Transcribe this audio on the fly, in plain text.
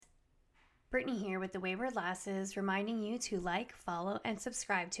Brittany here with the Wayward Lasses, reminding you to like, follow, and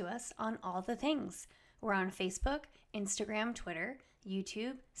subscribe to us on all the things. We're on Facebook, Instagram, Twitter,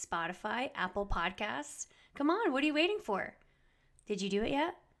 YouTube, Spotify, Apple Podcasts. Come on, what are you waiting for? Did you do it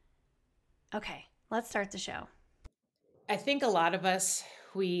yet? Okay, let's start the show. I think a lot of us,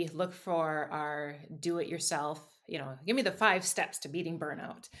 we look for our do-it-yourself, give me the 5 steps to beating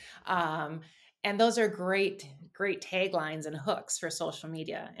burnout. And those are great taglines and hooks for social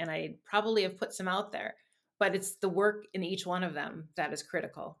media. And I probably have put some out there, but it's the work in each one of them that is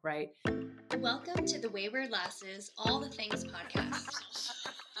critical, right? Welcome to the Wayward Lasses All the Things podcast.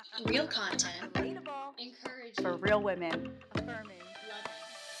 Real content, relatable, encouraging, for real women, affirming,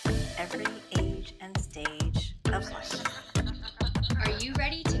 loving. Every age and stage of life. Are you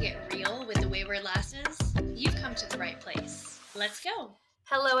ready to get real with the Wayward Lasses? You've come to the right place. Let's go.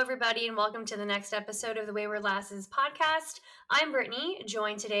 Hello, everybody, and welcome to the next episode of the Wayward Lasses podcast. I'm Brittany,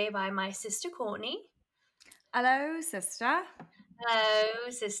 joined today by my sister Courtney. Hello, sister. Hello,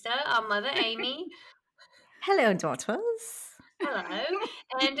 sister. Our mother Amy. Hello, daughters. Hello.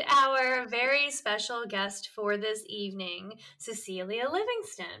 And our very special guest for this evening, Cecilia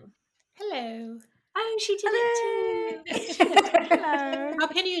Livingston. Hello. Oh, she did it too. Hello. How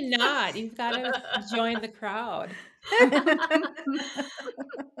can you not? You've got to join the crowd.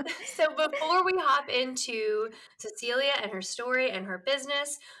 So before we hop into Cecilia and her story and her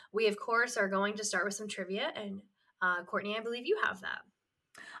business, we of course are going to start with some trivia. And Courtney, I believe you have that.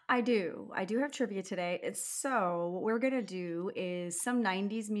 I do have trivia today. So what we're going to do is some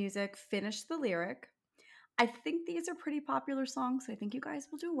 90s music, finish the lyric. I think these are pretty popular songs, so I think you guys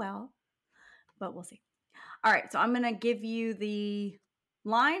will do well, but we'll see. All right, so I'm going to give you the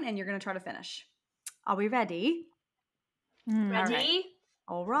line and you're going to try to finish. Are we ready? Ready?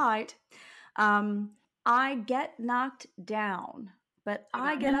 All right. I get knocked down, but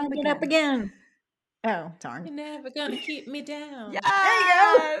I get up again. Oh, darn. You're never going to keep me down.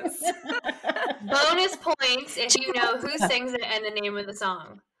 Yes! There you go. Bonus points if you know who sings it and the name of the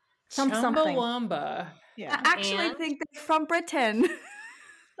song. Something. Chumbawamba. Yeah. I actually And? think they're from Britain.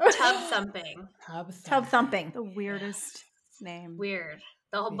 Tub Thumping. Tub thumping. The weirdest name. Weird.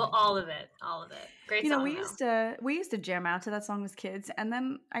 The whole, all of it. Great song. We used to jam out to that song as kids, and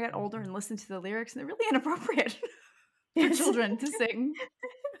then I got older and listened to the lyrics, and they're really inappropriate for children to sing.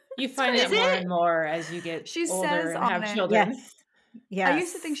 You find that more and more as you get older and have children. Yes. I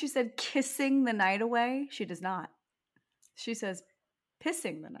used to think she said kissing the night away. She does not. She says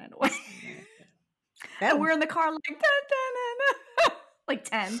pissing the night away. And we're in the car like, like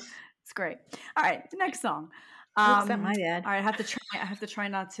 10. It's great. All right, next song. Oops, that my bad. All right, I have to try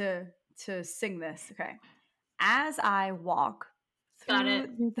not to sing this. Okay. As I walk through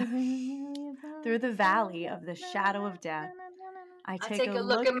the valley of the shadow of death, I take a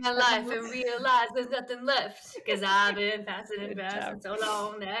look at my life and realize there's nothing left. Because I've been passing and passing so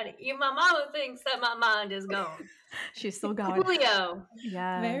long that even my mama thinks that my mind is gone. She's still going. Julio.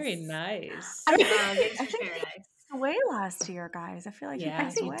 Yes. Very nice. I think very nice. Away last year, guys. I feel like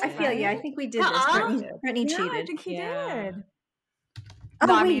Yeah, he I feel I think we did this. Brittany cheated. I think he did. Oh,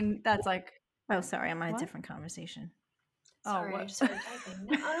 No, I wait. mean that's like. Oh, sorry, I'm on What? a different conversation. Sorry, what? I just started typing.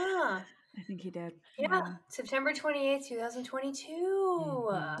 I think he did. Yeah, September 28th, 2022.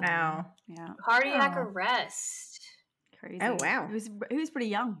 Wow. Yeah. Cardiac Oh. arrest. Crazy. Oh, wow. He was pretty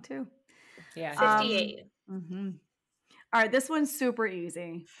young too. Yeah. 58. Mm-hmm. All right, this one's super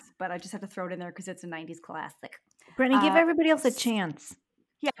easy, but I just have to throw it in there because it's a 90s classic. Brittany, give everybody else a chance.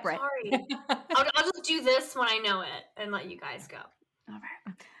 Yeah, Brett. Sorry. I'll just do this when I know it and let you guys go. All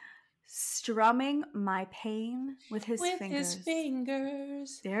right. Strumming my pain with his fingers.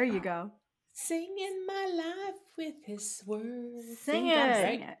 There you go. Singing my life with his words. Sing You gotta it.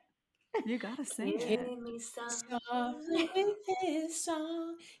 sing it. You gotta sing it. Killing me softly. Softly with his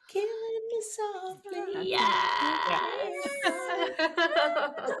song, killing me softly. Yes.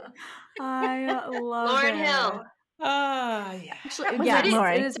 I love Lauren it. Hill. Yeah. Actually, Yeah, it is,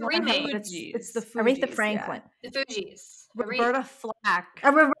 Lauren. it is It's a Lauren Hill, remake. but it's the Fugees. Aretha Franklin. The Fugees. Roberta Flack.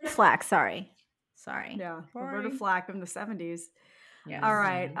 Roberta Flack. Sorry. Yeah, Sorry. Roberta Flack in the 70s. Yes. All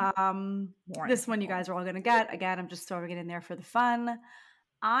right. Lauren. This one you guys are all going to get. Again, I'm just throwing it in there for the fun.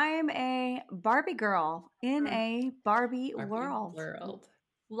 I'm a Barbie girl in a Barbie world.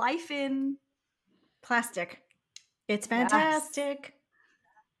 Life in Plastic. It's fantastic.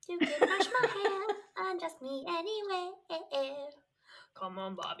 You can brush my hair, undress me anyway. Come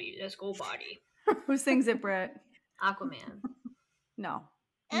on, Bobby, let's go, Barbie. Who sings it, Britt? Aquaman. No.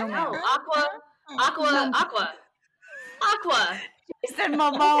 No, No. Aqua. Jason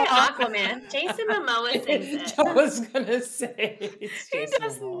Momoa. Aquaman. Jason Momoa sings it. I was gonna say He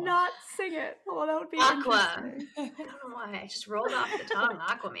does not sing sing it. Well, that would be Aqua. interesting. I don't know why. I just rolled off the tongue.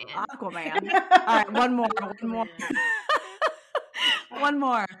 Aquaman. Aquaman. All right, one more. One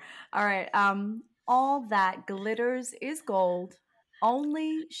more. All right. All that glitters is gold.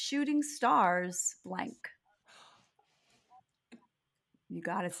 Only shooting stars blank. You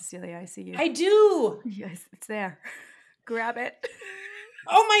got it, Cecilia. I see you. I do. Yes, it's there. Grab it.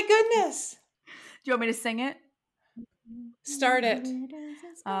 Oh my goodness. Do you want me to sing it? Start it.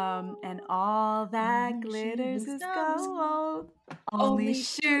 And all that glitters is gold. Only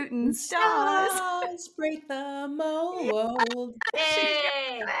shooting stars break the mold.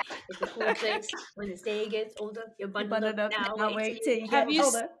 Hey! It's a cool place. When this day gets older, you're bundled up now. Wait till you Have get you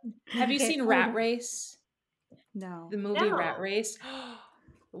older. have you seen Rat Race? No. The movie No. Rat Race?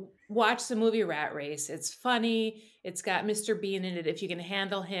 Watch the movie Rat Race. It's funny. It's got Mr. Bean in it if you can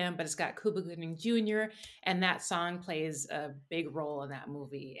handle him, but it's got Cuba Gooding Jr. And that song plays a big role in that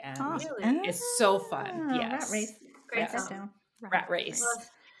movie. And Really? it's so fun. Yes. Rat Race. Great Yes. song. Rat Race. Love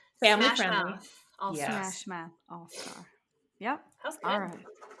Family Smash friendly. Mouth. All Yes. Smash Mouth All-Star. Yep. That's good. All right.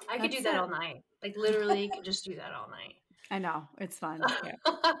 I could do That's that it. all night. Like literally could just do that all night. I know. It's fun.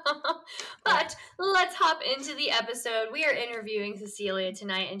 But let's hop into the episode. We are interviewing Cecilia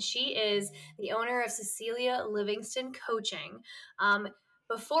tonight, and she is the owner of Cecilia Livingston Coaching.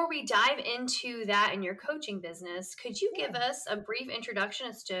 Before we dive into that in your coaching business, could you give us a brief introduction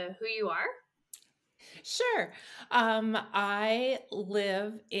as to who you are? Sure. I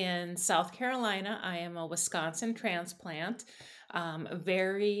live in South Carolina. I am a Wisconsin transplant,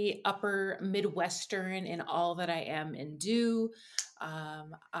 very upper Midwestern in all that I am and do.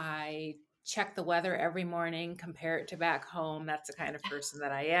 I check the weather every morning, compare it to back home. That's the kind of person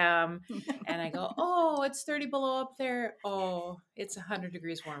that I am. And I go, oh, it's 30 below up there. Oh, it's 100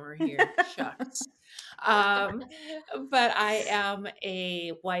 degrees warmer here. Shucks. But I am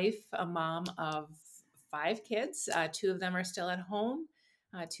a wife, a mom of 5 kids. 2 of them are still at home,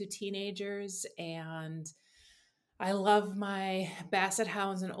 2 teenagers, and I love my Basset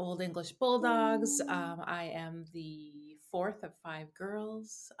Hounds and Old English Bulldogs. I am the 4th of 5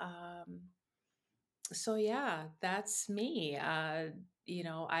 girls. So yeah, that's me. I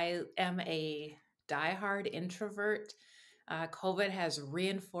am a diehard introvert. COVID has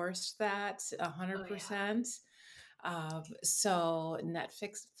reinforced that 100%. So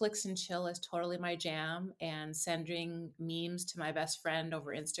Netflix and chill is totally my jam, and sending memes to my best friend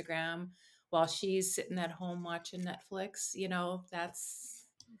over Instagram while she's sitting at home watching Netflix,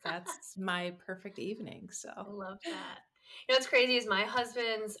 that's my perfect evening. I So love that. What's crazy is my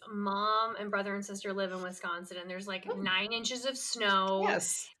husband's mom and brother and sister live in Wisconsin, and there's like 9 inches of snow.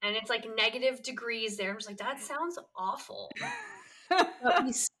 yes, And it's like negative degrees there. I'm just like, that sounds awful. but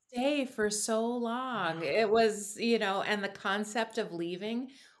we stay for so long. It was, and the concept of leaving,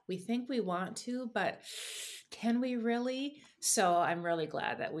 we think we want to, but can we really? So I'm really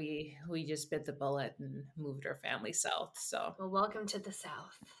glad that we just bit the bullet and moved our family south. So Well, welcome to the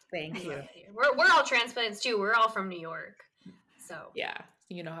South. thank you. We're all transplants too. We're all from New York. So Yeah,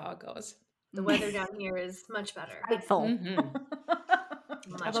 you know how it goes. the weather down here is much better. Frightful. Mhm.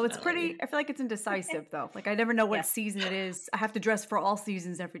 Although it's pretty, I feel like it's indecisive though. Like I never know what season it is. I have to dress for all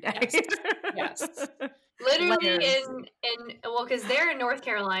seasons every day. Yes. Literally Layers. because they're in North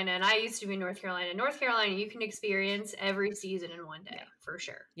Carolina and I used to be in North Carolina. In North Carolina, you can experience every season in one day for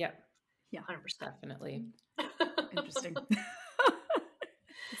sure. Yep. Yeah. 100%. Definitely. Interesting.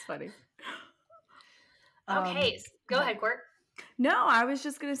 It's funny. Okay, go ahead, Court. No, I was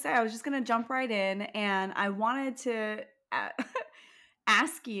just going to jump right in, and I wanted to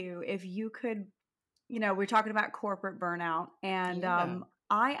ask you if you could, we're talking about corporate burnout, and Yeah.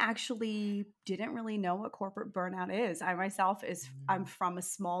 I actually didn't really know what corporate burnout is. I myself I'm from a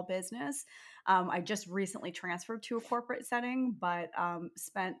small business. I just recently transferred to a corporate setting, but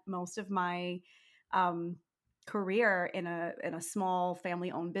spent most of my career in a small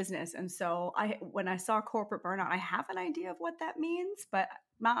family-owned business. And so when I saw corporate burnout, I have an idea of what that means, but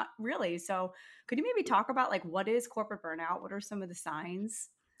not really. So could you maybe talk about like what is corporate burnout? What are some of the signs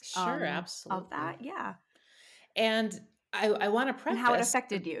Sure, absolutely. of that? Yeah. And I want to preface And how it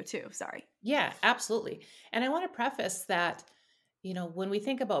affected you too. Sorry. Yeah, absolutely. And I want to preface that, when we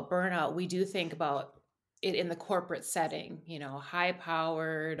think about burnout, we do think about it in the corporate setting, high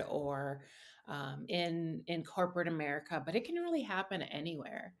powered or in corporate America, but it can really happen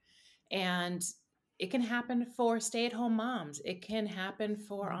anywhere. And it can happen for stay-at-home moms. It can happen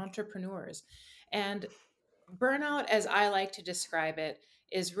for entrepreneurs. And burnout, as I like to describe it,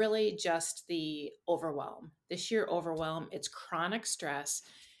 is really just the overwhelm, the sheer overwhelm. It's chronic stress.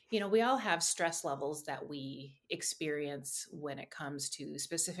 we all have stress levels that we experience when it comes to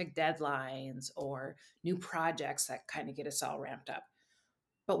specific deadlines or new projects that kind of get us all ramped up.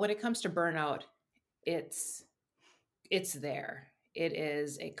 But when it comes to burnout, it's there. It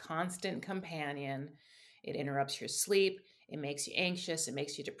is a constant companion. It interrupts your sleep, it makes you anxious, it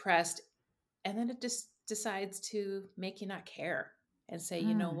makes you depressed, and then it just decides to make you not care and say,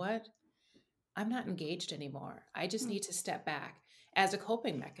 you know what? I'm not engaged anymore. I just need to step back as a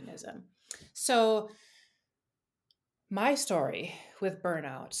coping mechanism. So, my story with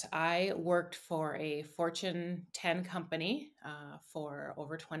burnout, I worked for a Fortune 10 company for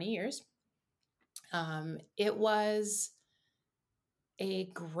over 20 years. It was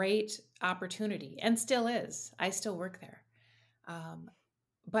a great opportunity and still is. I still work there.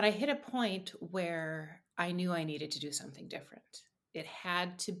 But I hit a point where I knew I needed to do something different. It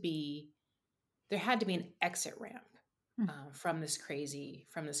had to be, there had to be an exit ramp from this crazy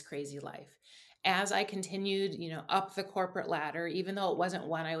life. As I continued, up the corporate ladder, even though it wasn't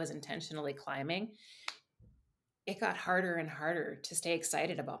one I was intentionally climbing, it got harder and harder to stay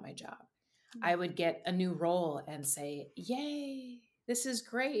excited about my job. I would get a new role and say, yay, this is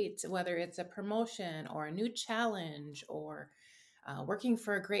great, whether it's a promotion or a new challenge or working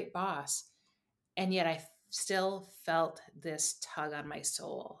for a great boss. And yet I still felt this tug on my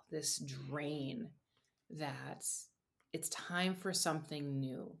soul, this drain that it's time for something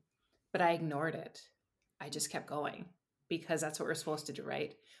new. But I ignored it. I just kept going because that's what we're supposed to do,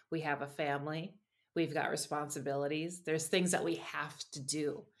 right? We have a family, we've got responsibilities, there's things that we have to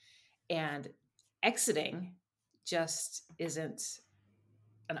do. And exiting just isn't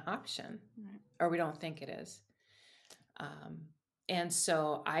an option, or we don't think it is. And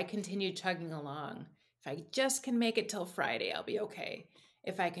so I continued chugging along. If I just can make it till Friday, I'll be okay.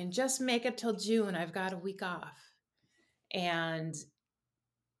 If I can just make it till June, I've got a week off. And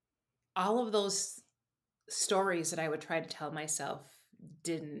all of those stories that I would try to tell myself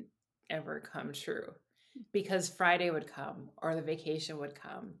didn't ever come true because Friday would come or the vacation would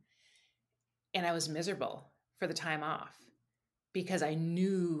come. And I was miserable for the time off because I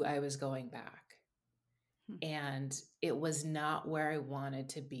knew I was going back. And it was not where I wanted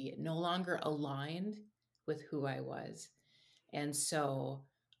to be. It no longer aligned with who I was. And so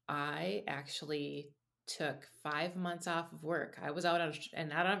I actually took 5 months off of work. I was out and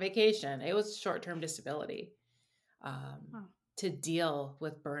not on vacation. It was short-term disability to deal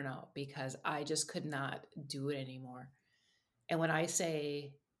with burnout because I just could not do it anymore. And when I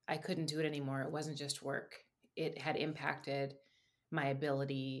say I couldn't do it anymore, it wasn't just work. It had impacted my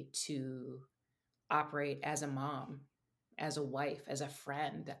ability to operate as a mom, as a wife, as a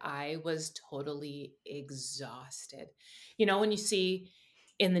friend. I was totally exhausted. When you see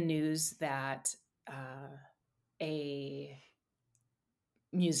in the news that a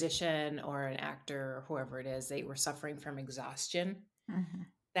musician or an actor or whoever it is, they were suffering from exhaustion.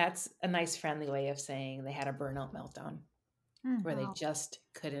 That's a nice friendly way of saying they had a burnout meltdown where they just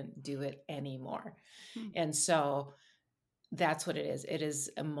couldn't do it anymore. And so that's what it is. It is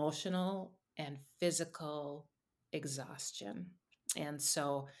emotional and physical exhaustion. And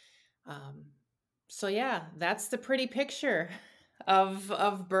so yeah, that's the pretty picture of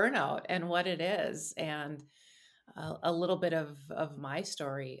burnout and what it is. And a little bit of my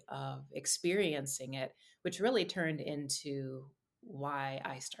story of experiencing it, which really turned into why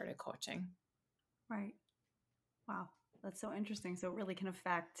I started coaching. Right. Wow. That's so interesting. So it really can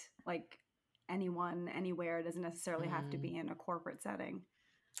affect like anyone, anywhere. It doesn't necessarily have to be in a corporate setting.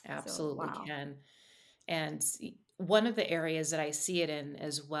 Absolutely So, wow. can. And one of the areas that I see it in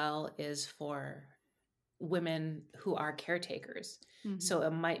as well is for women who are caretakers. So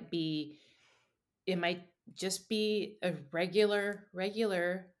it might just be a regular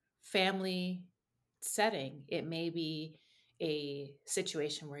family setting. It may be a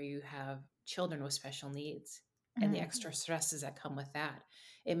situation where you have children with special needs and the extra stresses that come with that.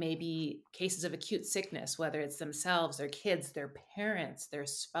 It may be cases of acute sickness, whether it's themselves, their kids, their parents, their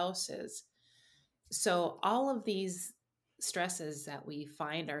spouses. So all of these stresses that we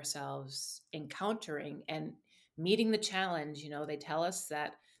find ourselves encountering and meeting the challenge, they tell us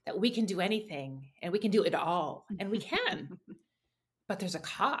that we can do anything and we can do it all, and we can, but there's a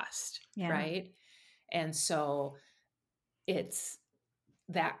cost, right? And so it's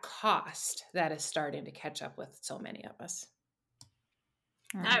that cost that is starting to catch up with so many of us.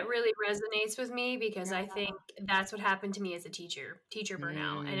 That really resonates with me because I think that's what happened to me as a teacher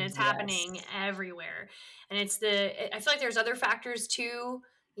burnout, and it's happening everywhere. And I feel like there's other factors too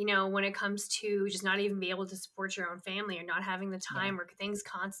when it comes to just not even be able to support your own family or not having the time or things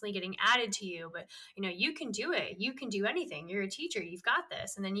constantly getting added to you. But, you can do it. You can do anything. You're a teacher. You've got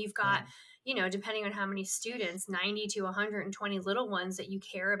this. And then you've got, depending on how many students, 90 to 120 little ones that you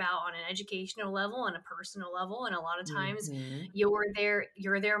care about on an educational level, on a personal level. And a lot of times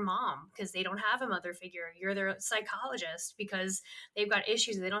you're their mom because they don't have a mother figure. You're their psychologist because they've got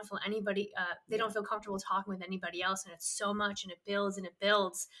issues. They don't feel they don't feel comfortable talking with anybody else. And it's so much, and it builds and it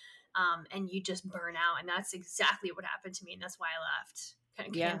builds. And you just burn out. And that's exactly what happened to me. And that's why I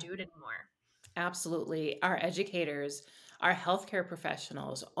left. Can't do it anymore. Absolutely. Our educators, our healthcare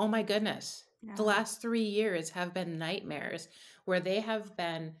professionals, oh my goodness. The last 3 years have been nightmares where they have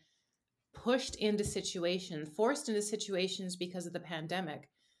been forced into situations because of the pandemic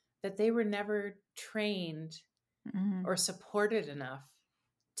that they were never trained or supported enough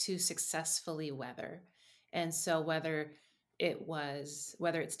to successfully weather. And so whether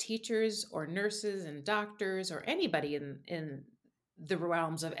it's teachers or nurses and doctors or anybody in the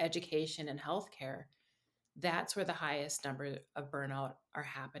realms of education and healthcare, that's where the highest number of burnout are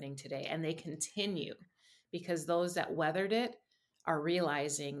happening today. And they continue because those that weathered it are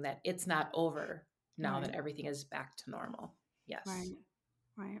realizing that it's not over now that everything is back to normal. Yes.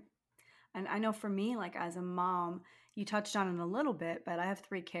 Right. And I know for me, like as a mom, you touched on it a little bit, but I have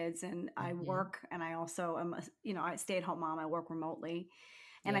 3 kids and I work, and I also am I stay at home mom. I work remotely.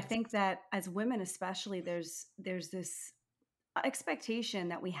 And I think that as women, especially, there's this expectation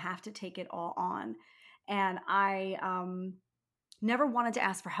that we have to take it all on. And I never wanted to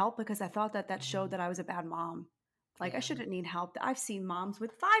ask for help because I thought that showed that I was a bad mom. Like I shouldn't need help. I've seen moms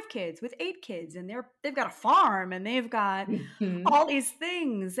with 5 kids, with 8 kids, and they've got a farm and they've got all these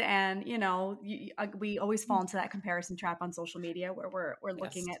things. And we always fall into that comparison trap on social media where we're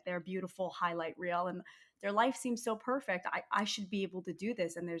looking at their beautiful highlight reel and their life seems so perfect. I should be able to do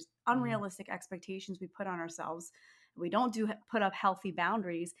this. And there's unrealistic expectations we put on ourselves. We don't put up healthy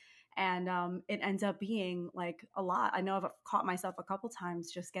boundaries. And it ends up being like a lot. I know I've caught myself a couple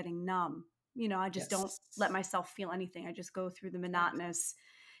times just getting numb. I just don't let myself feel anything. I just go through the monotonous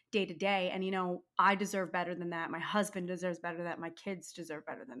day to day. And, I deserve better than that. My husband deserves better than that. My kids deserve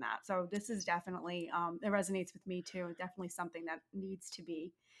better than that. So this is definitely, it resonates with me too. Definitely something that needs to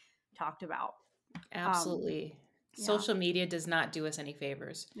be talked about. Absolutely. Social media does not do us any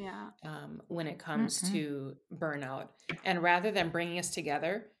favors when it comes to burnout. And rather than bringing us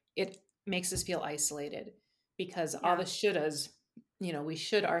together, it makes us feel isolated because all the shouldas, we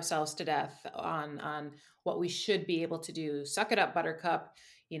should ourselves to death on what we should be able to do. Suck it up, buttercup.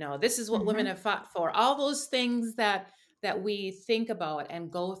 This is what women have fought for. All those things that we think about and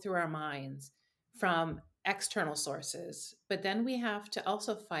go through our minds from external sources. But then we have to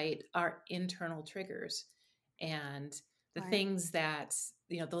also fight our internal triggers and the things that,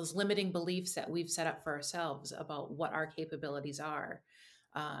 those limiting beliefs that we've set up for ourselves about what our capabilities are.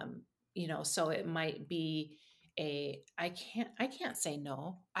 So it might be I can't say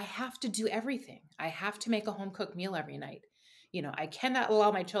no. I have to do everything. I have to make a home cooked meal every night. I cannot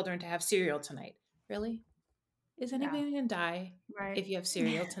allow my children to have cereal tonight. Really? Is anybody going to die if you have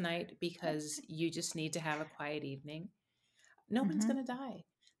cereal tonight because you just need to have a quiet evening? No one's going to die.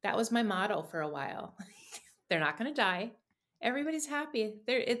 That was my motto for a while. They're not going to die. Everybody's happy.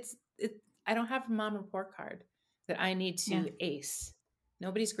 I don't have a mom report card that I need to ace.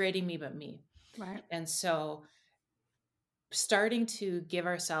 Nobody's grading me but me. Right. And so starting to give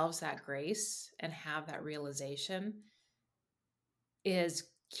ourselves that grace and have that realization is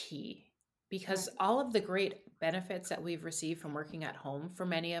key because all of the great benefits that we've received from working at home for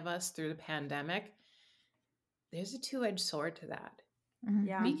many of us through the pandemic, there's a two-edged sword to that.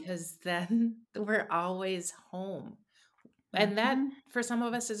 Because then we're always home. And that for some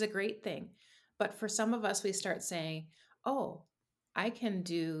of us is a great thing. But for some of us, we start saying, oh, I can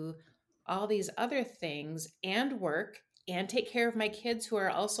do all these other things and work and take care of my kids who are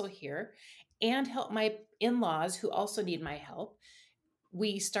also here and help my in-laws who also need my help.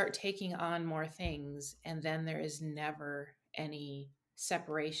 We start taking on more things, and then there is never any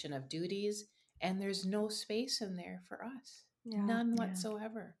separation of duties, and there's no space in there for us. None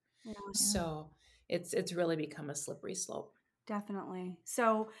whatsoever. So it's really become a slippery slope. Definitely.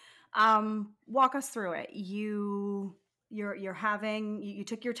 So walk us through it. You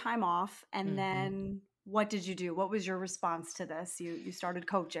took your time off, and then what did you do? What was your response to this? You started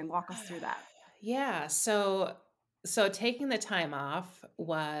coaching. Walk us through that. Yeah. So taking the time off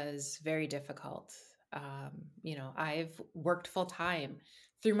was very difficult. I've worked full time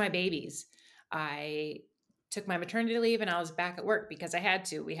through my babies. I took my maternity leave and I was back at work because I had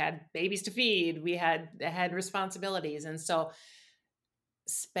to. We had babies to feed. I had responsibilities. And so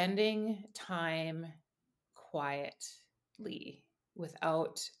spending time quietly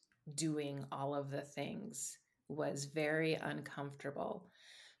without doing all of the things was very uncomfortable.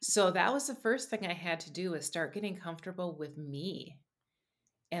 So that was the first thing I had to do, was start getting comfortable with me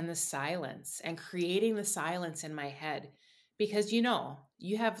and the silence and creating the silence in my head. Because you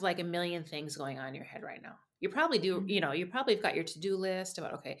have like a million things going on in your head right now. You probably do, you probably have got your to-do list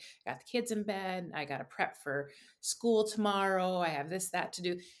about, okay, I got the kids in bed, I got to prep for school tomorrow, I have this, that to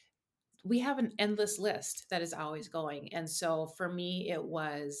do. We have an endless list that is always going. And so for me, it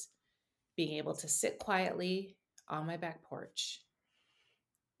was being able to sit quietly on my back porch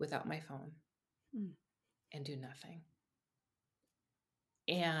without my phone and do nothing.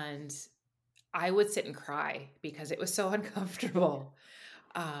 And I would sit and cry because it was so uncomfortable.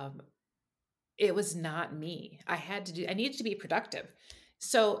 It was not me. I needed to be productive.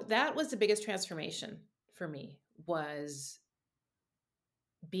 So that was the biggest transformation for me, was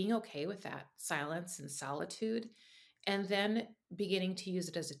being okay with that silence and solitude, and then beginning to use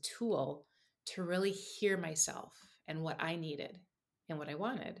it as a tool to really hear myself and what I needed and what I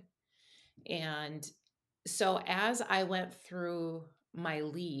wanted. And so as I went through my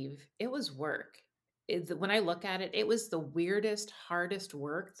leave, it was work. When I look at it, it was the weirdest, hardest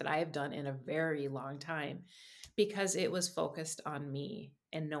work that I have done in a very long time, because it was focused on me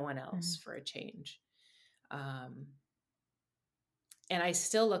and no one else for a change. And I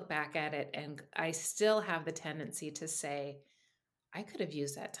still look back at it and I still have the tendency to say, I could have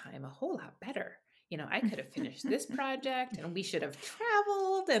used that time a whole lot better. I could have finished this project, and we should have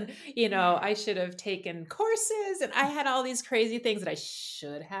traveled, and, I should have taken courses, and I had all these crazy things that I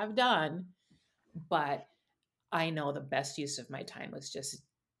should have done. But I know the best use of my time was just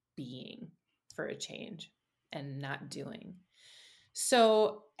being for a change and not doing.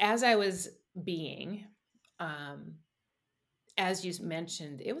 So as I was being, as you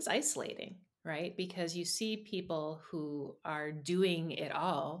mentioned, it was isolating, right? Because you see people who are doing it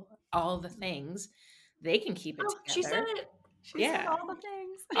all the things, they can keep it together. She said it. She said all the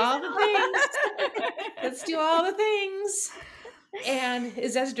things. All the things. Let's do all the things. And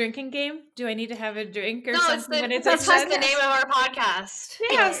is that a drinking game? Do I need to have a drink or something? That's just the name of our podcast.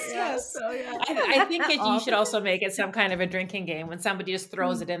 Yes. So, yeah. I think you should also make it some kind of a drinking game when somebody just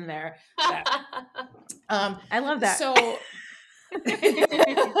throws it in there. I love that. So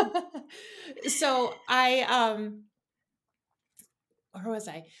where was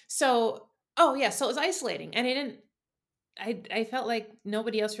I? So it was isolating, and I felt like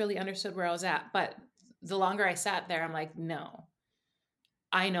nobody else really understood where I was at. But the longer I sat there, I'm like, no,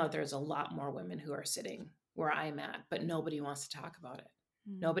 I know there's a lot more women who are sitting where I'm at, but nobody wants to talk about it.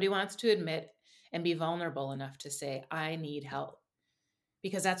 Nobody wants to admit and be vulnerable enough to say, I need help.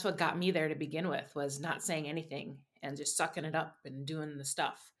 Because that's what got me there to begin with, was not saying anything and just sucking it up and doing the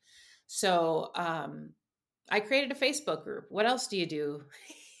stuff. So I created a Facebook group. What else do you do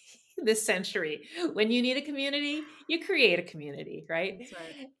this century? When you need a community, you create a community, right? That's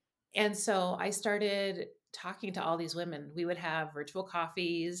right. And so I started talking to all these women. We would have virtual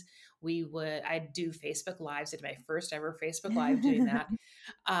coffees. I'd do Facebook Lives. I did my first ever Facebook Live doing that.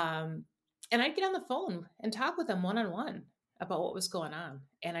 And I'd get on the phone and talk with them one-on-one about what was going on.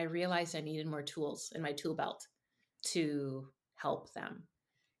 And I realized I needed more tools in my tool belt to help them,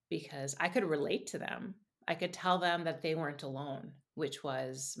 because I could relate to them. I could tell them that they weren't alone, which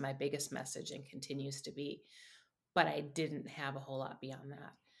was my biggest message and continues to be. But I didn't have a whole lot beyond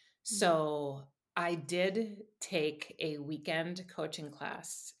that. So I did take a weekend coaching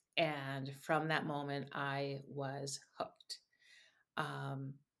class. And from that moment, I was hooked.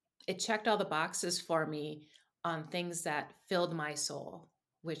 It checked all the boxes for me on things that filled my soul,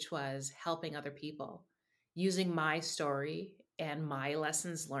 which was helping other people, using my story and my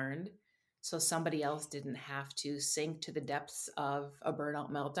lessons learned so somebody else didn't have to sink to the depths of a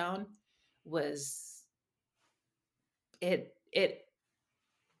burnout meltdown. It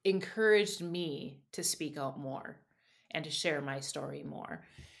encouraged me to speak out more and to share my story more.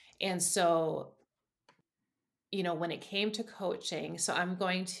 And so, when it came to coaching, so I'm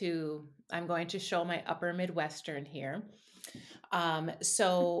going to show my upper Midwestern here.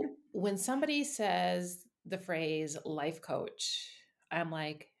 So when somebody says the phrase life coach, I'm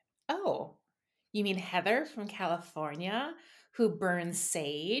like, oh, you mean Heather from California who burns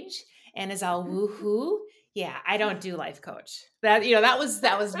sage and is all woohoo? Yeah, I don't do life coach. That was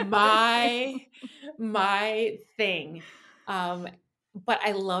my thing. But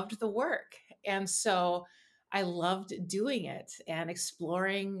I loved the work. And so I loved doing it and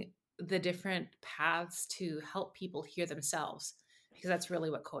exploring the different paths to help people hear themselves, because that's really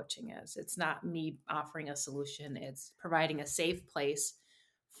what coaching is. It's not me offering a solution. It's providing a safe place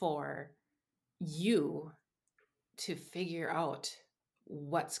for you to figure out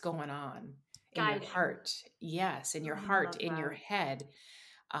what's going on in your heart. Yes, in your heart, in your head,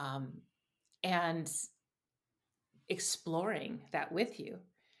 and exploring that with you.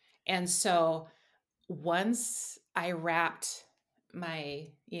 And so once I wrapped my,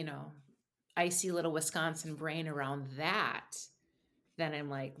 icy little Wisconsin brain around that, then I'm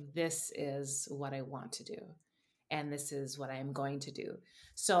like, this is what I want to do. And this is what I'm going to do.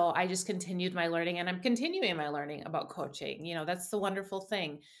 So I just continued my learning, and I'm continuing my learning about coaching. That's the wonderful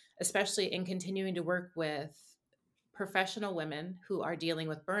thing, especially in continuing to work with professional women who are dealing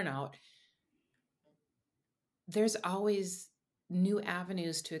with burnout. There's always new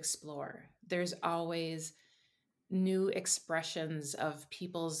avenues to explore. There's always new expressions of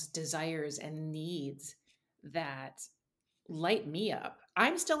people's desires and needs that light me up.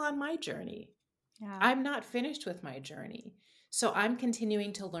 I'm still on my journey. Yeah. I'm not finished with my journey. So I'm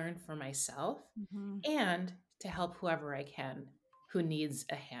continuing to learn for myself and to help whoever I can who needs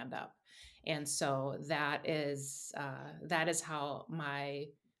a hand up. And so that is how my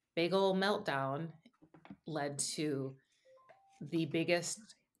big old meltdown led to the biggest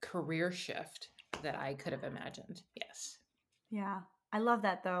career shift that I could have imagined. Yes. Yeah. I love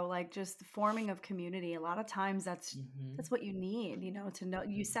that though. Like just the forming of community. A lot of times that's what you need, to know,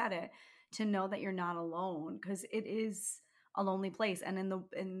 you said it, to know that you're not alone, because it is a lonely place. And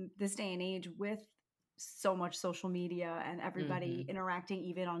in this day and age, with so much social media and everybody interacting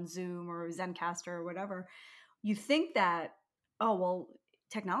even on Zoom or Zencaster or whatever, you think that, oh, well,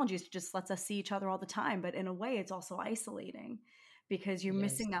 technology just lets us see each other all the time. But in a way, it's also isolating because you're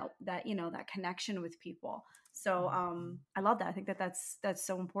missing out that connection with people. So I love that. I think that's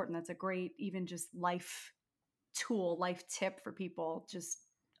so important. That's a great, even just life tool, life tip for people. Just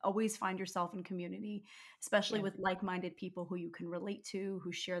always find yourself in community, especially with like-minded people who you can relate to,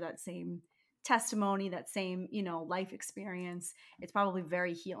 who share that same testimony, that same, life experience. It's probably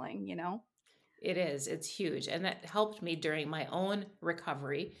very healing, It is. It's huge. And that helped me during my own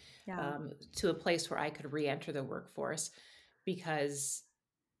recovery to a place where I could re-enter the workforce, because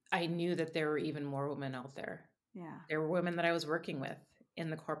I knew that there were even more women out there. Yeah. There were women that I was working with in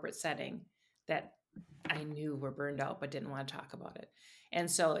the corporate setting that I knew were burned out but didn't want to talk about it. And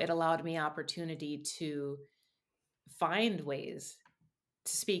so it allowed me opportunity to find ways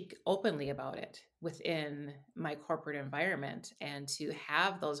to speak openly about it within my corporate environment and to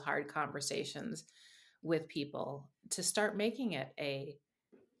have those hard conversations with people, to start making it a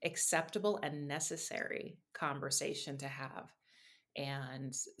acceptable and necessary conversation to have.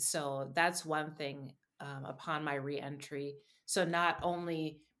 And so that's one thing upon my reentry. So not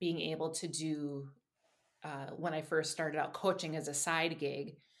only being able to do, when I first started out, coaching as a side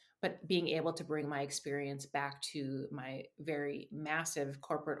gig, but being able to bring my experience back to my very massive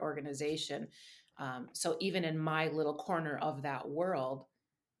corporate organization. So even in my little corner of that world,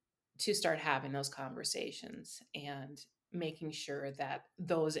 to start having those conversations and making sure that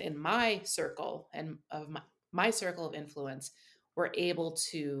those in my circle and of my circle of influence were able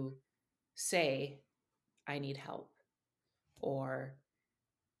to say, I need help, or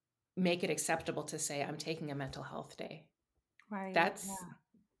make it acceptable to say, I'm taking a mental health day. Right.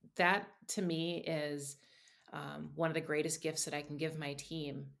 That to me is one of the greatest gifts that I can give my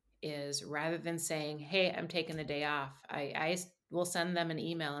team, is rather than saying, hey, I'm taking a day off, I will send them an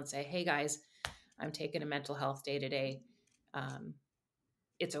email and say, hey guys, I'm taking a mental health day today.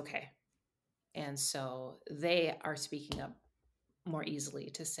 It's okay. And so they are speaking up more easily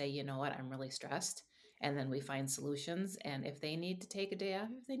to say, you know what, I'm really stressed. And then we find solutions. And if they need to take a day off,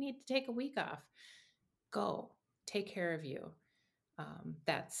 if they need to take a week off, go take care of you.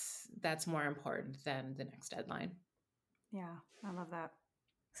 That's more important than the next deadline. Yeah, I love that.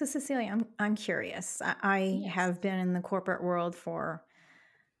 So Cecilia, I'm curious. I have been in the corporate world for,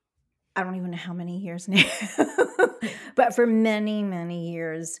 I don't even know how many years now, but for many, many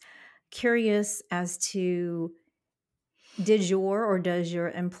years. Curious as to, does your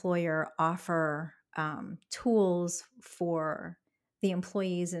employer offer tools for the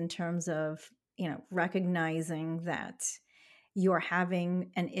employees in terms of, recognizing that you're having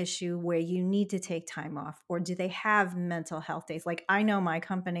an issue where you need to take time off? Or do they have mental health days? Like, I know my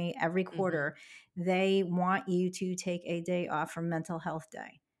company, every quarter, they want you to take a day off for mental health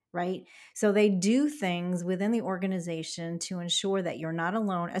day, right? So they do things within the organization to ensure that you're not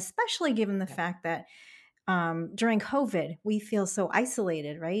alone, especially given the fact that during COVID, we feel so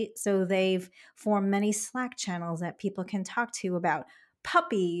isolated, right? So they've formed many Slack channels that people can talk to about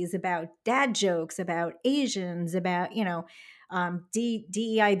puppies, about dad jokes, about Asians, about,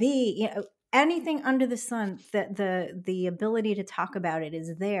 DEIB, anything under the sun, that the ability to talk about it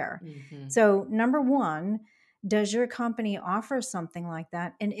is there. Mm-hmm. So number one, does your company offer something like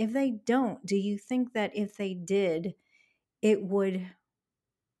that? And if they don't, do you think that if they did, it would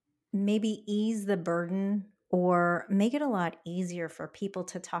maybe ease the burden or make it a lot easier for people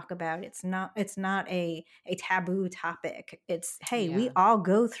to talk about? It's not a taboo topic. It's, hey, we Yeah. all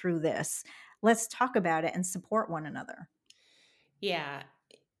go through this. Let's talk about it and support one another. Yeah.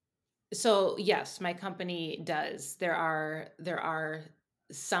 So yes, my company does. There are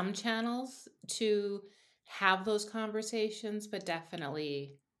some channels to have those conversations, but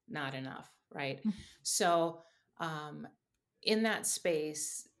definitely not enough, right? So um, in that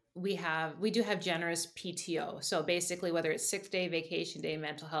space, we do have generous PTO. So basically, whether it's sick day, vacation day,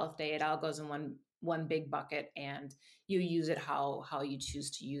 mental health day, it all goes in one big bucket, and you use it how you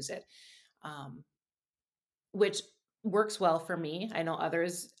choose to use it. Um, which works well for me. I know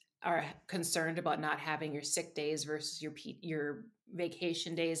others are concerned about not having your sick days versus your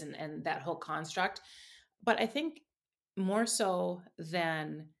vacation days and that whole construct. But I think more so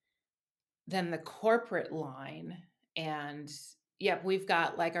than the corporate line. And yep, we've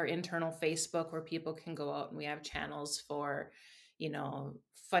got like our internal Facebook where people can go out, and we have channels for,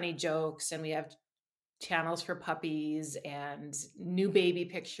 funny jokes, and we have channels for puppies and new baby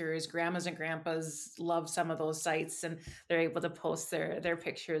pictures. Grandmas and grandpas love some of those sites, and they're able to post their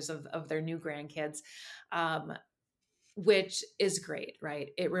pictures of their new grandkids, um, which is great, right?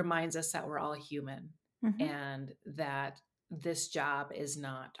 It reminds us that we're all human, Mm-hmm. and that this job is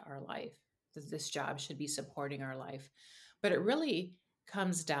not our life. That this job should be supporting our life. But it really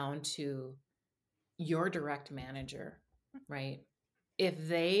comes down to your direct manager, right? If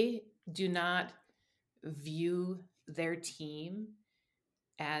they do not view their team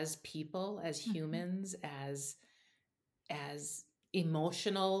as people, as humans, as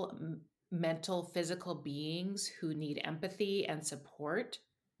emotional, mental, physical beings who need empathy and support,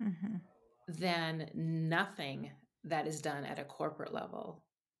 Mm-hmm. then nothing that is done at a corporate level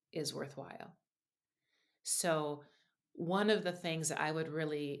is worthwhile. So one of the things that I would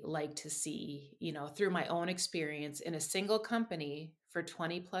really like to see, through my own experience in a single company for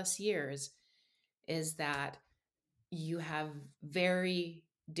 20 plus years, is that you have very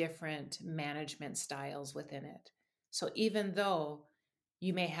different management styles within it. So even though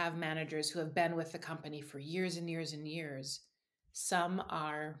you may have managers who have been with the company for years and years and years, some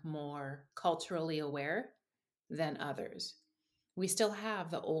are more culturally aware than others. We still have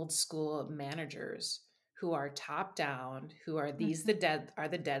the old school managers who are top down, who are the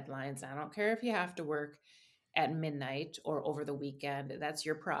deadlines. I don't care if you have to work at midnight or over the weekend. That's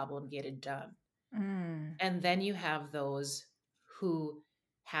your problem. Get it done. Mm. And then you have those who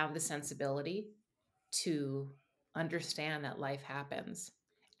have the sensibility to understand that life happens,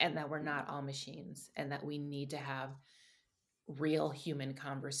 and that we're not all machines, and that we need to have real human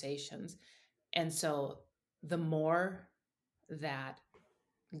conversations. And so the more that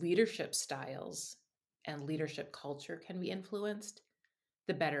leadership styles and leadership culture can be influenced,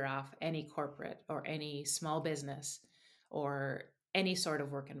 the better off any corporate or any small business or any sort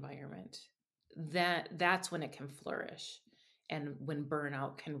of work environment. That's when it can flourish, and when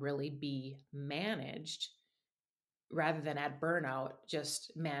burnout can really be managed, rather than at burnout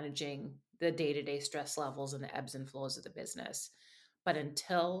just managing the day-to-day stress levels and the ebbs and flows of the business. But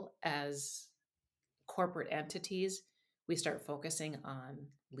until, as corporate entities, we start focusing on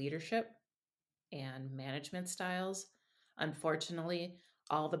leadership and management styles, unfortunately,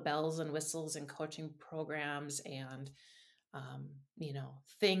 all the bells and whistles and coaching programs and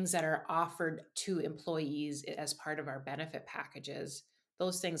things that are offered to employees as part of our benefit packages,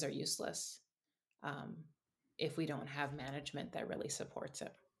 those things are useless um, if we don't have management that really supports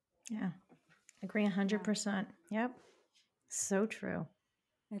it. Yeah. Agree 100%. Yep. So true.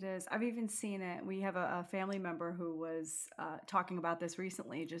 It is. I've even seen it. We have a family member who was talking about this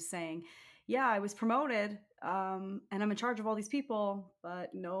recently, just saying, yeah, I was promoted and I'm in charge of all these people,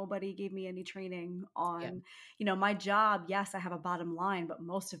 but nobody gave me any training Yeah. on, my job. Yes, I have a bottom line, but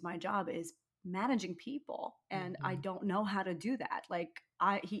most of my job is managing people, and I don't know how to do that. Like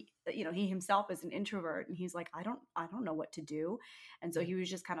he himself is an introvert, and he's like, I don't know what to do. And so Yeah. he was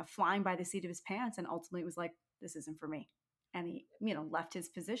just kind of flying by the seat of his pants, and ultimately was like, this isn't for me, and he left his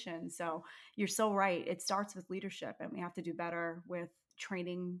position. So you're so right, it starts with leadership, and we have to do better with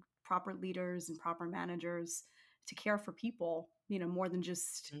training proper leaders and proper managers to care for people, more than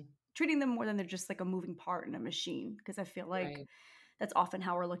just treating them more than they're just like a moving part in a machine, because I feel like Right. that's often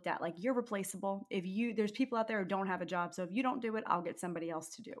how we're looked at. Like, you're replaceable. There's people out there who don't have a job, so if you don't do it, I'll get somebody else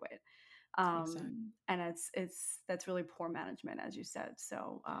to do it. Exactly. And that's really poor management, as you said.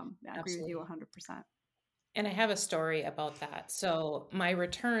 So I agree with you Absolutely. 100%. And I have a story about that. So, my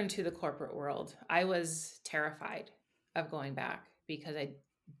return to the corporate world, I was terrified of going back because I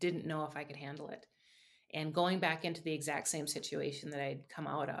didn't know if I could handle it. And going back into the exact same situation that I'd come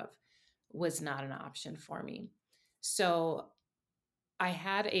out of was not an option for me. So, I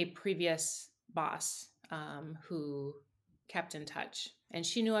had a previous boss who kept in touch, and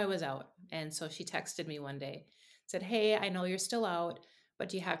she knew I was out. And so she texted me one day, said, "Hey, I know you're still out, but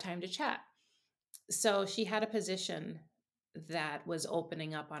do you have time to chat?" So she had a position that was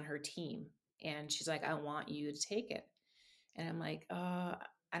opening up on her team, and she's like, "I want you to take it." And I'm like, I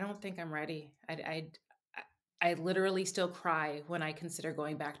don't think I'm ready. I literally still cry when I consider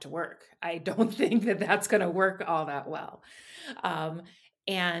going back to work. I don't think that that's going to work all that well. Um,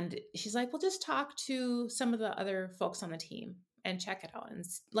 and she's like, "Well, just talk to some of the other folks on the team and check it out and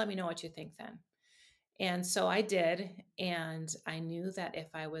let me know what you think then." And so I did. And I knew that if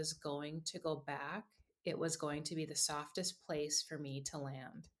I was going to go back, it was going to be the softest place for me to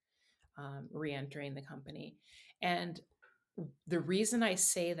land, re entering the company. And the reason I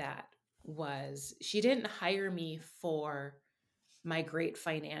say that was she didn't hire me for my great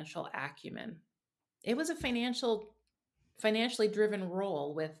financial acumen. It was a financially driven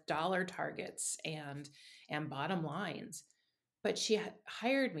role with dollar targets and bottom lines, but she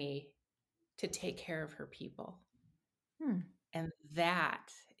hired me to take care of her people. And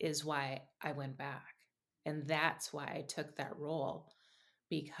that is why I went back. And that's why I took that role,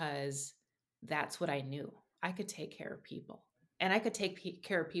 because that's what I knew. I could take care of people, and I could take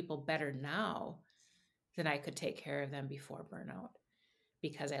care of people better now than I could take care of them before burnout,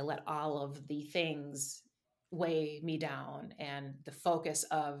 because I let all of the things weigh me down, and the focus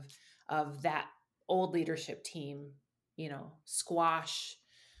of that old leadership team, squash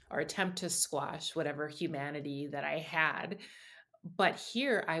or attempt to squash whatever humanity that I had. But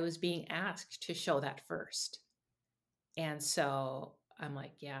here I was being asked to show that first. And so I'm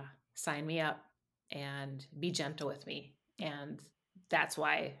like, yeah, sign me up and be gentle with me. And that's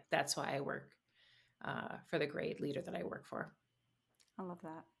why I work for the great leader that I work for. I love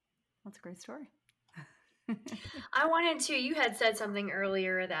that. That's a great story. I wanted to. You had said something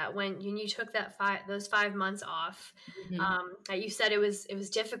earlier that when you took those 5 months off, that you said it was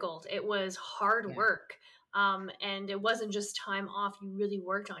difficult. It was hard work, and it wasn't just time off. You really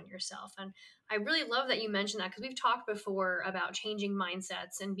worked on yourself, and I really love that you mentioned that, because we've talked before about changing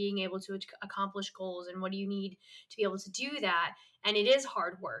mindsets and being able to accomplish goals, and what do you need to be able to do that. And it is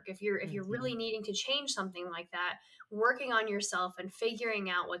hard work. If you're really needing to change something like that, working on yourself and figuring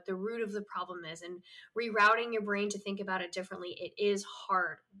out what the root of the problem is and rerouting your brain to think about it differently, it is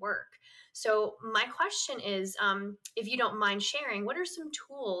hard work. So my question is, if you don't mind sharing, what are some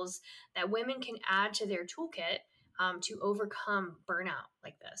tools that women can add to their toolkit to overcome burnout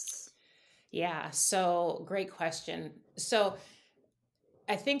like this? Yeah, so great question. So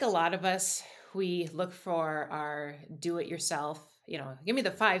I think a lot of us, we look for our do it yourself, give me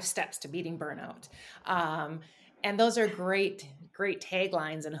the 5 steps to beating burnout. And those are great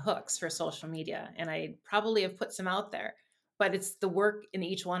taglines and hooks for social media. And I probably have put some out there, but it's the work in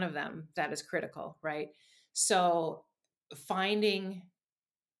each one of them that is critical, right? So finding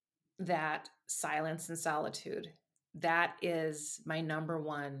that silence and solitude, that is my number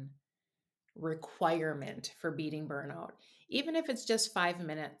one requirement for beating burnout, even if it's just 5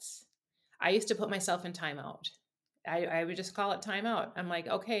 minutes. I used to put myself in timeout. I would just call it timeout. I'm like,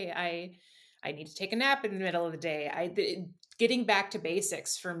 okay, I need to take a nap in the middle of the day. Getting back to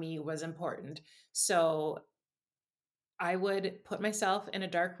basics for me was important. So I would put myself in a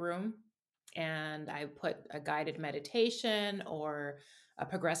dark room, and I put a guided meditation or a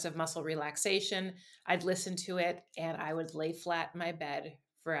progressive muscle relaxation. I'd listen to it, and I would lay flat in my bed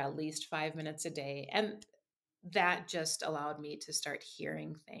for at least 5 minutes a day. And that just allowed me to start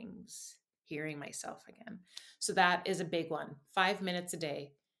hearing things, hearing myself again. So that is a big one. 5 minutes a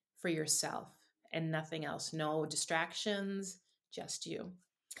day for yourself and nothing else. No distractions, just you.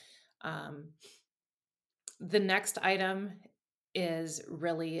 The next item is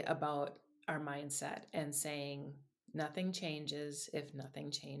really about our mindset and saying nothing changes if nothing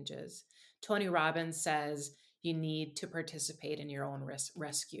changes. Tony Robbins says you need to participate in your own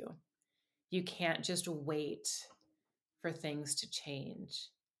rescue. You can't just wait for things to change.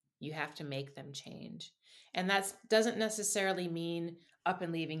 You have to make them change. And that doesn't necessarily mean up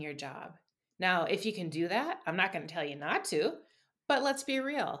and leaving your job. Now, if you can do that, I'm not going to tell you not to, but let's be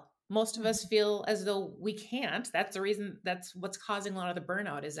real. Most of us feel as though we can't. That's the reason, that's what's causing a lot of the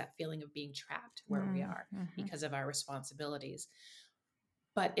burnout, is that feeling of being trapped where we are because of our responsibilities.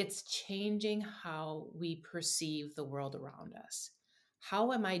 but it's changing how we perceive the world around us.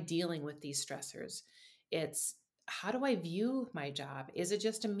 How am I dealing with these stressors? It's how do I view my job? Is it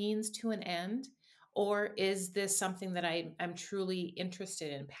just a means to an end? Or is this something that I'm truly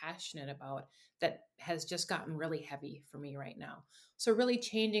interested in, passionate about, that has just gotten really heavy for me right now? So, really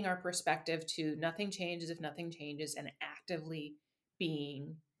changing our perspective to nothing changes if nothing changes, and actively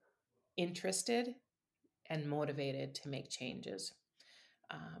being interested and motivated to make changes.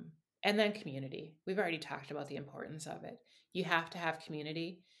 Um, and then community. We've already talked about the importance of it. You have to have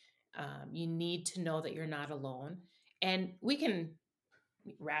community. You need to know that you're not alone. And we can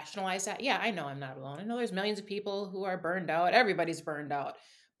rationalize that. Yeah, I know I'm not alone. I know there's millions of people who are burned out. Everybody's burned out.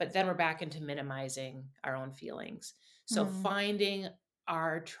 But then we're back into minimizing our own feelings. So finding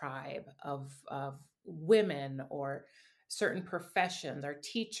our tribe of women or certain professions, our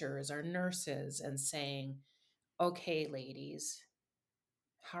teachers, our nurses, and saying, okay, ladies,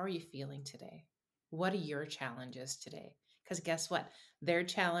 how are you feeling today? What are your challenges today? Because guess what? Their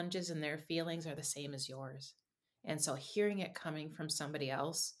challenges and their feelings are the same as yours. And so hearing it coming from somebody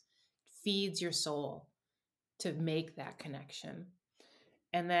else feeds your soul to make that connection.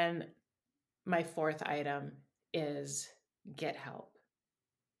 And then my fourth item is get help.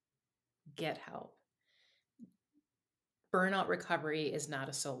 Get help. Burnout recovery is not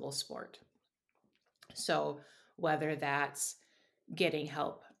a solo sport. So whether that's getting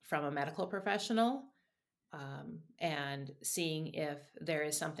help from a medical professional, and seeing if there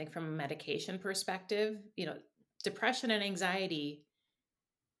is something from a medication perspective. Depression and anxiety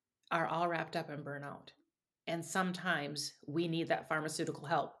are all wrapped up in burnout. And sometimes we need that pharmaceutical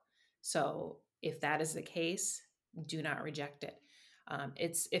help. So if that is the case, do not reject it.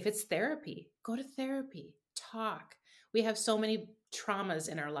 If it's therapy, go to therapy, talk. We have so many traumas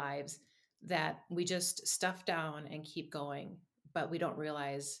in our lives that we just stuff down and keep going, but we don't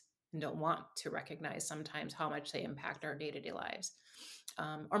realize and don't want to recognize sometimes how much they impact our day-to-day lives.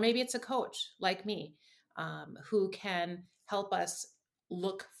 Or maybe it's a coach like me, who can help us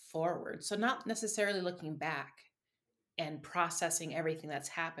look forward. So not necessarily looking back and processing everything that's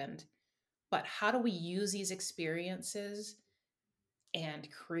happened, but how do we use these experiences and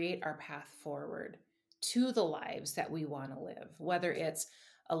create our path forward to the lives that we want to live, whether it's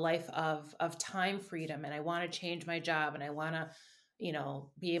a life of time freedom and I want to change my job and I want to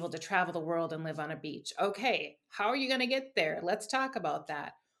be able to travel the world and live on a beach. Okay, how are you going to get there? Let's talk about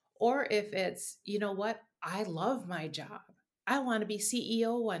that. Or if it's, what, I love my job, I want to be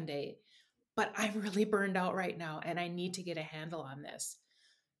CEO one day, but I'm really burned out right now and I need to get a handle on this.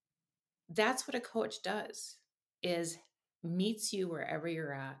 That's what a coach does, is meets you wherever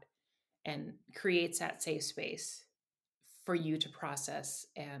you're at and creates that safe space for you to process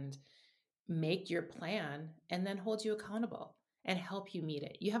and make your plan, and then hold you accountable and help you meet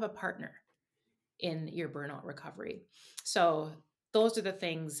it. You have a partner in your burnout recovery. So those are the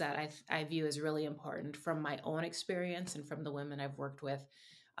things that I view as really important from my own experience and from the women I've worked with,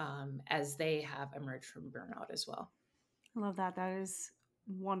 as they have emerged from burnout as well. I love that. That is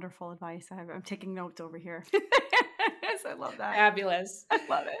wonderful advice. I'm taking notes over here. I love that. Fabulous. I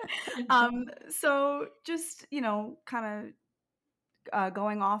love it. So just, kind of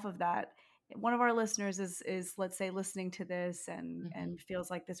going off of that, one of our listeners is let's say listening to this and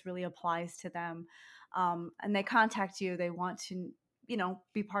feels like this really applies to them, and they contact you, they want to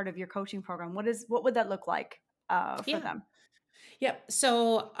be part of your coaching program. What would that look like for them? Yep.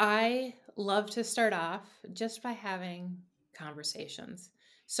 So I love to start off just by having conversations.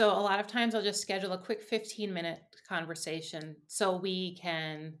 So a lot of times I'll just schedule a quick 15-minute conversation so we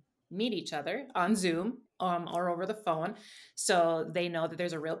can meet each other on Zoom, or over the phone, so they know that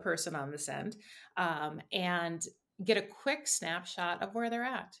there's a real person on this end, and get a quick snapshot of where they're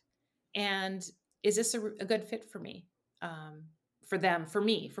at. And is this a good fit for me? For them, for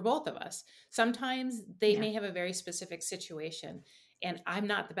me, for both of us. Sometimes they may have a very specific situation and I'm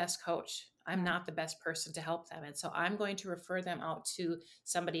not the best coach. I'm not the best person to help them. And so I'm going to refer them out to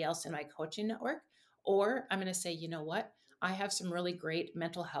somebody else in my coaching network, or I'm going to say, you know what? I have some really great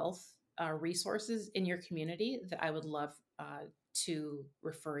mental health resources in your community that I would love to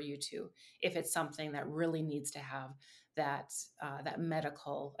refer you to if it's something that really needs to have that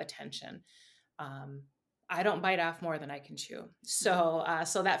medical attention. I don't bite off more than I can chew. So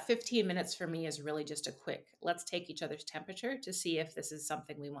that 15 minutes for me is really just a quick, let's take each other's temperature to see if this is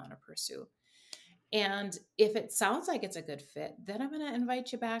something we want to pursue. And if it sounds like it's a good fit, then I'm going to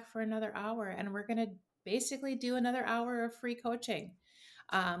invite you back for another hour. And we're going to basically do another hour of free coaching,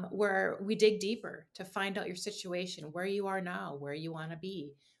 where we dig deeper to find out your situation, where you are now, where you want to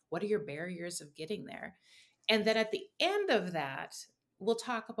be, what are your barriers of getting there. And then at the end of that, we'll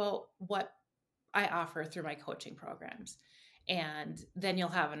talk about what I offer through my coaching programs. And then you'll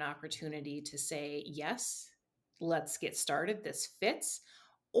have an opportunity to say, yes, let's get started. This fits.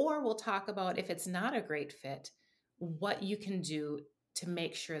 Or we'll talk about, if it's not a great fit, what you can do to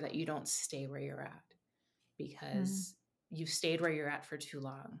make sure that you don't stay where you're at, because you've stayed where you're at for too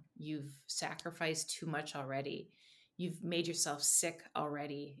long. You've sacrificed too much already. You've made yourself sick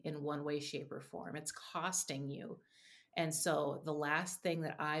already in one way, shape, or form. It's costing you. And so the last thing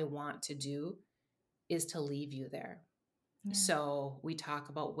that I want to do is to leave you there. Yeah. So we talk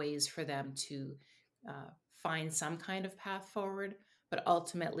about ways for them to find some kind of path forward, but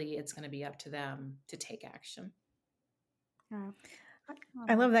ultimately it's going to be up to them to take action.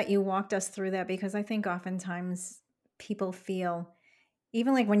 I love that you walked us through that, because I think oftentimes people feel,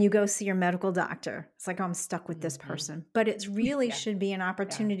 even like when you go see your medical doctor, it's like, oh, I'm stuck with this person. But it really should be an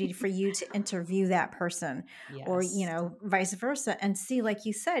opportunity for you to interview that person, or, vice versa, and see, like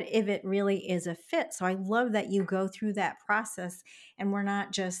you said, if it really is a fit. So I love that you go through that process, and we're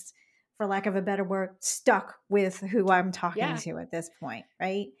not just, for lack of a better word, stuck with who I'm talking to at this point,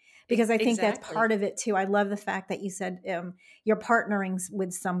 right? Because I think that's part of it too. I love the fact that you said you're partnering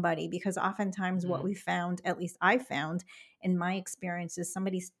with somebody, because oftentimes what we found, at least I found in my experience, is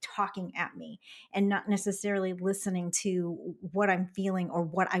somebody's talking at me and not necessarily listening to what I'm feeling or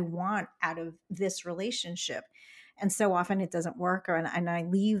what I want out of this relationship. And so often it doesn't work, and I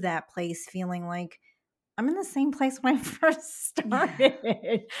leave that place feeling like I'm in the same place when I first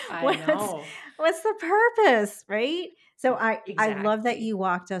started. I know. What's the purpose, right? So I love that Exactly. you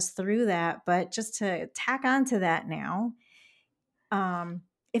walked us through that. But just to tack on to that now,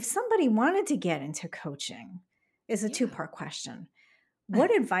 if somebody wanted to get into coaching, is a two-part question.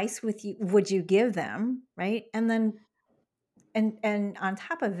 What advice would you give them, right? And then and on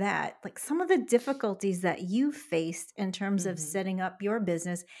top of that, like some of the difficulties that you faced in terms of setting up your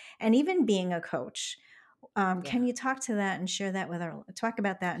business and even being a coach. Can you talk about that and share that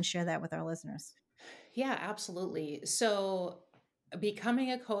with our listeners? Yeah, absolutely. So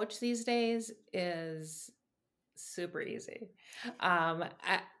becoming a coach these days is super easy.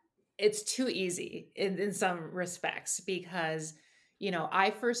 It's too easy in some respects, because,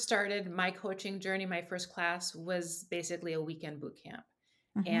 I first started my coaching journey. My first class was basically a weekend boot camp.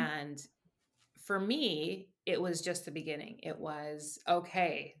 And for me, it was just the beginning. It was,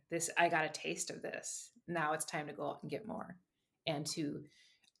 okay, I got a taste of this. Now it's time to go out and get more, and to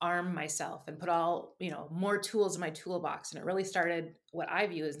arm myself and put all, more tools in my toolbox. And it really started what I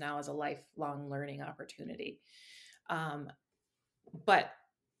view as now as a lifelong learning opportunity. But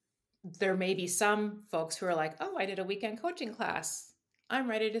there may be some folks who are like, oh, I did a weekend coaching class, I'm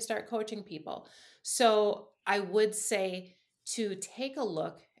ready to start coaching people. So I would say to take a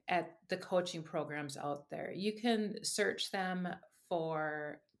look at the coaching programs out there. You can search them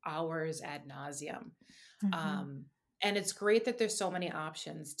for hours ad nauseum. And it's great that there's so many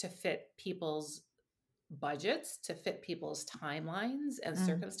options to fit people's budgets, to fit people's timelines and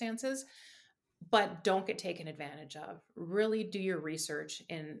circumstances, but don't get taken advantage of. Really do your research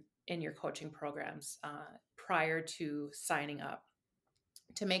in your coaching programs prior to signing up,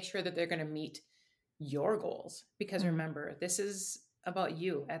 to make sure that they're going to meet your goals. Because remember, this is about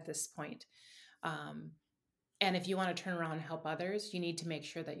you at this point. And if you want to turn around and help others, you need to make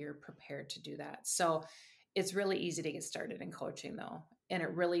sure that you're prepared to do that. So it's really easy to get started in coaching, though. And it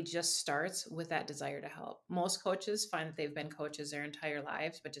really just starts with that desire to help. Most coaches find that they've been coaches their entire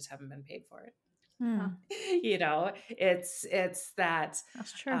lives, but just haven't been paid for it. It's that.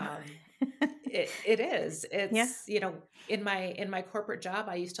 That's true. It is. It's, in my corporate job,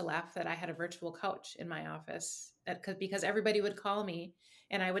 I used to laugh that I had a virtual coach in my office because everybody would call me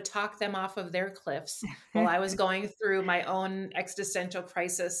and I would talk them off of their cliffs while I was going through my own existential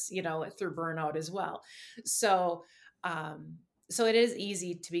crisis, through burnout as well. So, so it is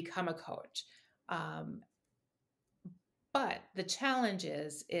easy to become a coach. But the challenge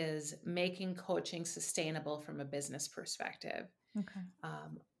is making coaching sustainable from a business perspective. Okay.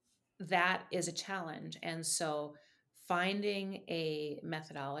 That is a challenge. And so finding a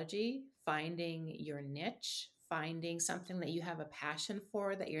methodology, finding your niche, finding something that you have a passion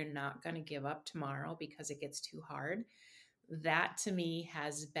for that you're not going to give up tomorrow because it gets too hard, that to me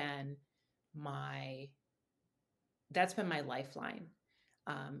has been that's been my lifeline,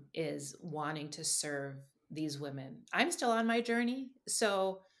 is wanting to serve these women. I'm still on my journey,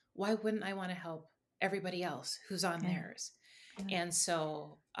 so why wouldn't I want to help everybody else who's on theirs? And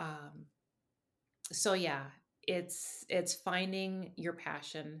so, yeah, it's finding your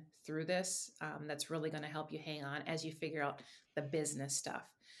passion through this. That's really going to help you hang on as you figure out the business stuff.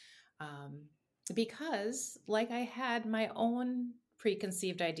 Because like I had my own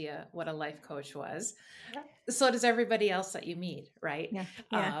preconceived idea what a life coach was. So does everybody else that you meet, right? Yeah.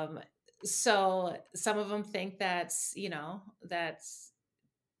 Yeah. So some of them think that's you're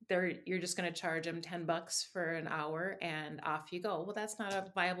just going to charge them $10 for an hour and off you go. Well, that's not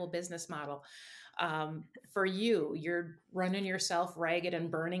a viable business model. For you, you're running yourself ragged and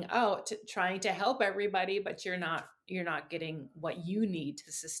burning out, trying to help everybody, but you're not getting what you need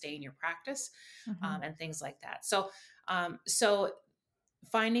to sustain your practice, and things like that. So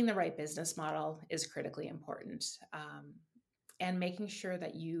finding the right business model is critically important, and making sure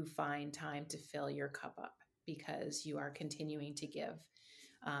that you find time to fill your cup up because you are continuing to give.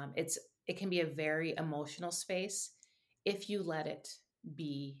 It can be a very emotional space if you let it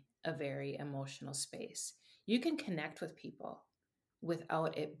be a very emotional space. You can connect with people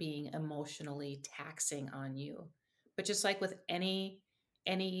without it being emotionally taxing on you. But just like with any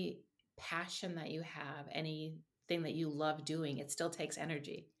passion that you have, anything that you love doing, it still takes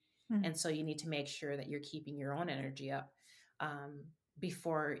energy. And so you need to make sure that you're keeping your own energy up,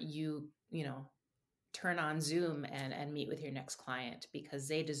 before you turn on Zoom and meet with your next client, because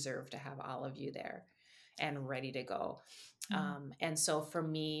they deserve to have all of you there and ready to go. And so for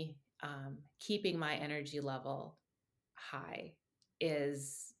me, keeping my energy level high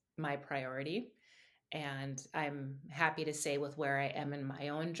is my priority. And I'm happy to say with where I am in my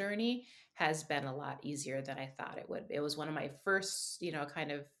own journey has been a lot easier than I thought it would. It was one of my first,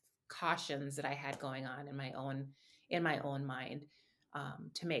 kind of cautions that I had going on in my own mind,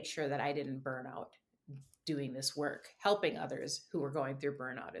 to make sure that I didn't burn out doing this work, helping others who were going through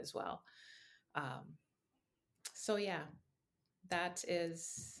burnout as well. So yeah, I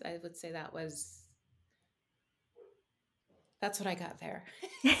would say that's what I got there.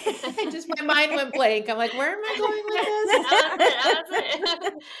 Just my mind went blank. I'm like, where am I going with this? That was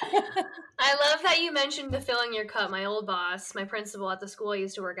it. I love that you mentioned the filling your cup. My old boss, my principal at the school I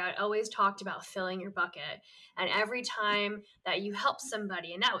used to work at, always talked about filling your bucket. And every time that you help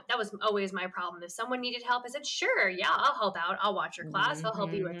somebody, and that was always my problem. If someone needed help, I said, sure, yeah, I'll help out. I'll watch your class. I'll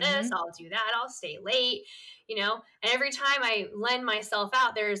help you with this. I'll do that. I'll stay late. And every time I lend myself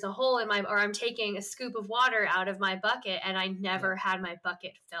out, there's a hole or I'm taking a scoop of water out of my bucket, and I never had my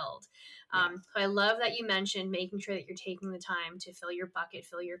bucket filled. So I love that you mentioned making sure that you're taking the time to fill your bucket,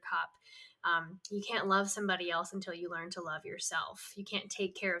 fill your cup. You can't love somebody else until you learn to love yourself. You can't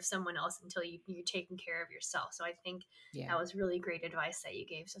take care of someone else until you're taking care of yourself. So I think that was really great advice that you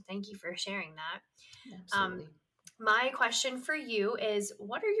gave. So thank you for sharing that. Absolutely. My question for you is,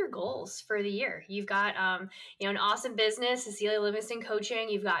 what are your goals for the year? You've got, an awesome business, Cecilia Livingston Coaching.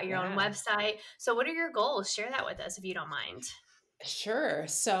 You've got your own website. So what are your goals? Share that with us if you don't mind. Sure.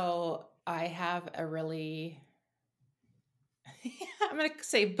 So I have a really, I'm going to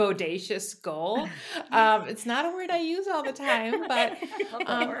say bodacious goal. It's not a word I use all the time, but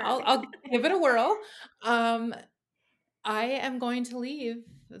I'll give it a whirl. I am going to leave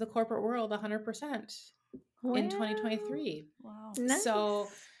the corporate world 100%. In 2023. Wow. Nice. So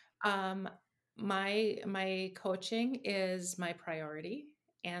my coaching is my priority.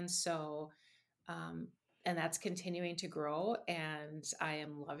 And so and that's continuing to grow, and I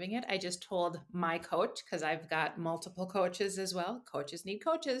am loving it. I just told my coach, because I've got multiple coaches as well. Coaches need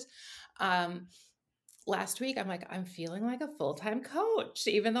coaches. Last week, I'm like, I'm feeling like a full-time coach,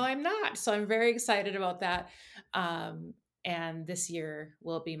 even though I'm not. So I'm very excited about that. And this year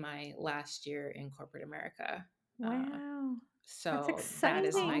will be my last year in corporate America. Wow. So That's that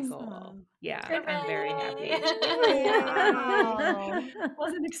is my exciting. goal. Yeah, Hooray. I'm very happy. Wow.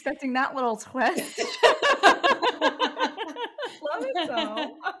 Wasn't expecting that little twist. Love it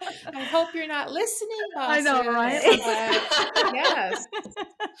though. I hope you're not listening, bosses. I know, right? But yes.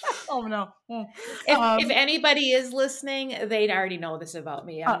 Oh no. If anybody is listening, they'd already know this about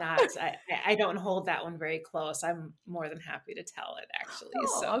me. I'm not. I don't hold that one very close. I'm more than happy to tell it, actually.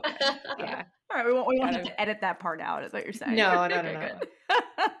 So okay. yeah. All right, we won't have to edit that part out, is what you're saying. No.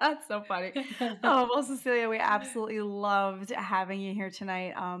 That's so funny. Oh, well, Cecilia, we absolutely loved having you here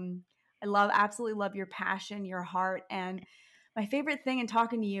tonight. I absolutely love your passion, your heart, and my favorite thing in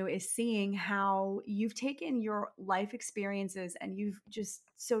talking to you is seeing how you've taken your life experiences and you've just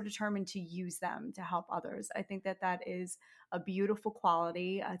so determined to use them to help others. I think that is a beautiful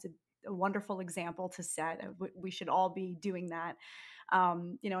quality. It's a wonderful example to set. We should all be doing that. I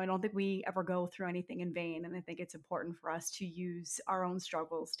don't think we ever go through anything in vain, and I think it's important for us to use our own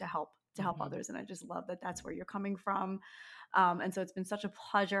struggles to help others. And I just love that that's where you're coming from. And so it's been such a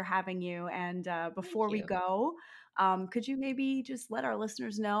pleasure having you. And before we go, could you maybe just let our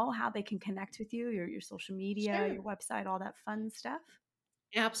listeners know how they can connect with you, your social media, Sure. your website, all that fun stuff?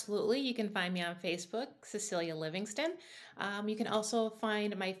 Absolutely. You can find me on Facebook, Cecilia Livingston. You can also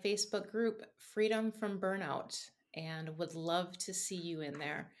find my Facebook group, Freedom from Burnout, and would love to see you in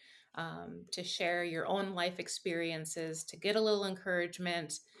there to share your own life experiences, to get a little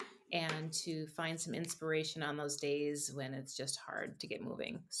encouragement, and to find some inspiration on those days when it's just hard to get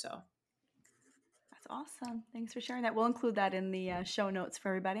moving. So that's awesome. Thanks for sharing that. We'll include that in the show notes for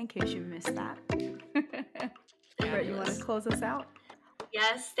everybody in case you missed that. Britt, you want to close us out?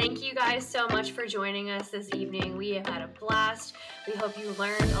 Yes, thank you guys so much for joining us this evening. We have had a blast. We hope you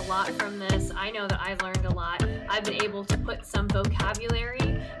learned a lot from this. I know that I've learned a lot. I've been able to put some vocabulary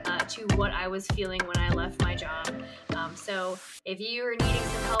to what I was feeling when I left my job. So if you are needing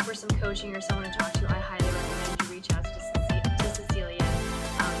some help or some coaching or someone to talk to, I highly recommend you reach out to Cecilia.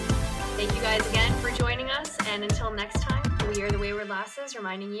 Thank you guys again for joining us. And until next time, we are the Wayward Lasses,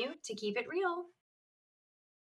 reminding you to keep it real.